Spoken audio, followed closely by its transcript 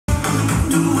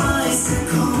Du weißt,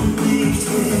 kommt nicht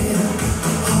her,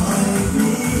 heut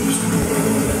nicht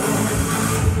mehr.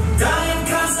 Dein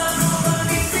Casanova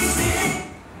gibt dich nicht.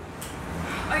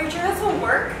 Are you sure this will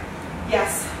work?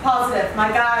 Yes, positive. My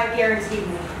guy guaranteed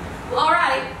me. All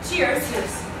right, cheers.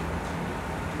 Cheers.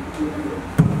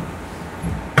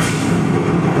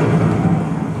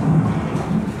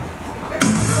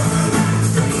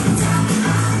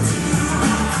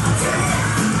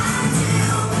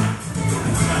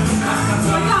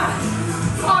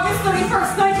 August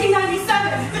 31st,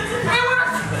 1997. It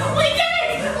worked! We did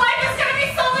it! Life is gonna be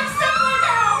so much simpler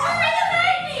now! We're in the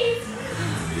 90s!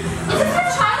 Is this your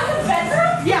childhood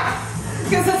bedroom? Yeah,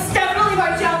 because it's definitely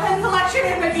my gel pen collection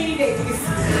and my Beanie Babies.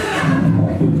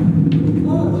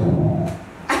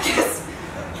 I guess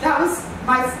that was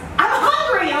my... I'm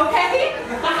hungry, okay?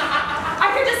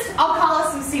 I'll call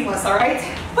us some seamless, all right?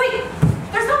 Wait,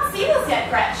 there's not seamless yet,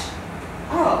 Gretch.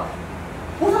 Oh.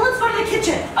 Well, then let's go to the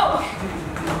kitchen. Oh, okay.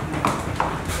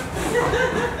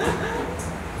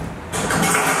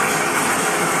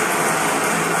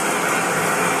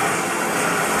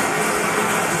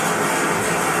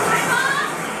 Hi, Mom.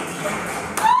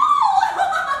 Oh!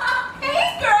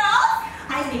 Hey, girls.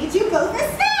 I made you both a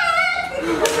snack.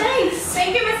 Thanks.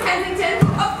 Thank you, Miss Kensington.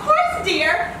 Of course,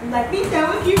 dear. Let me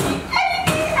know if you need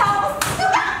anything else.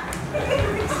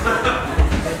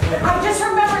 I just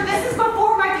remembered this is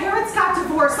before my parents got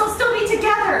divorced. They'll still be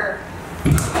together.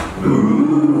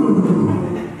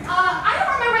 I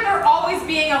don't remember there always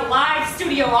being a live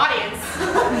studio audience.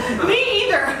 Me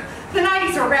either. The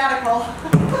 90s are radical.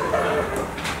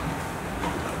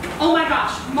 Oh my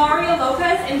gosh, Mario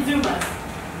Lopez and Zumas.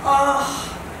 Oh,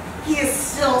 he is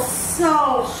still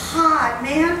so hot,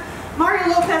 man. Mario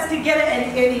Lopez could get it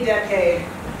in any decade.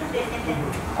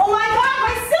 Oh my God,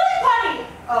 my silly putty!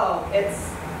 Oh, it's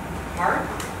hard.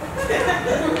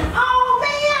 Oh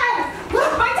man!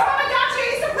 Look, my Tamagotchi, I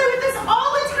used to play with this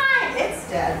all the time. It's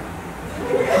dead.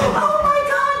 Oh my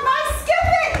God, my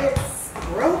Skip-It! It's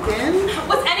broken.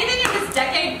 Was anything in this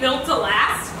decade built to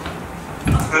last?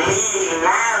 We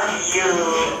love you.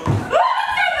 That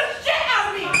scared the shit out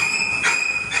of me!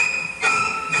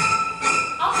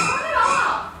 I'll turn it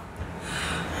off.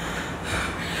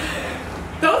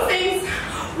 Those things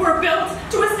were built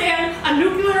to withstand a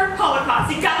nuclear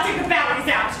holocaust. You gotta take the batteries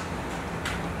out.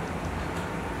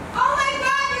 Oh my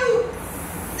God, you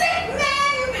sick man!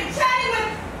 You've been chatting with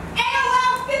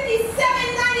AOL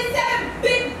 5797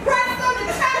 big breasts on the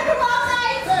chat room all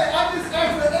night. Hey, I just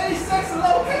asked for any sex and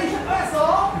location, that's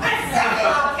all. A second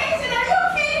location? Are you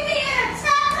kidding me in a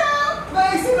chat room? Man,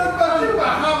 you see nothing about you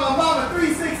about how my mama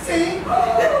 316?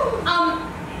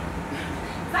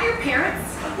 Is that your parents?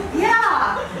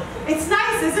 Yeah, it's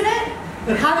nice, isn't it?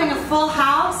 Having a full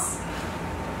house.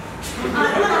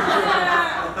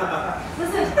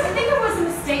 Listen, I think it was a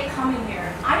mistake coming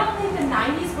here. I don't think the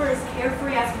 90s were as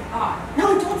carefree as we thought.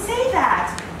 No, don't say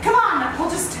that. Come on,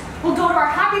 we'll go to our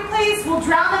happy place, we'll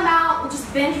drown them out, we'll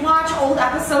just binge watch old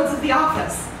episodes of The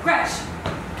Office. Gretch,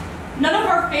 none of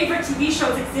our favorite TV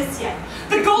shows exist yet.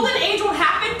 The golden age won't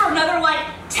happen for another, like,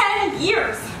 10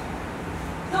 years.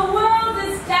 The world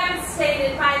is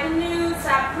devastated by the news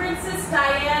that Princess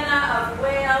Diana of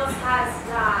Wales has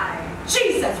died.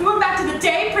 Jesus, we went back to the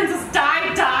day Princess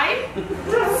Di died?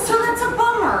 So that's a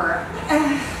bummer.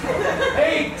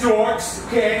 Hey, dorks,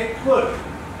 okay? Look,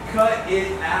 cut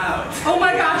it out. Oh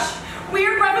my gosh,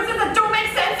 weird references that don't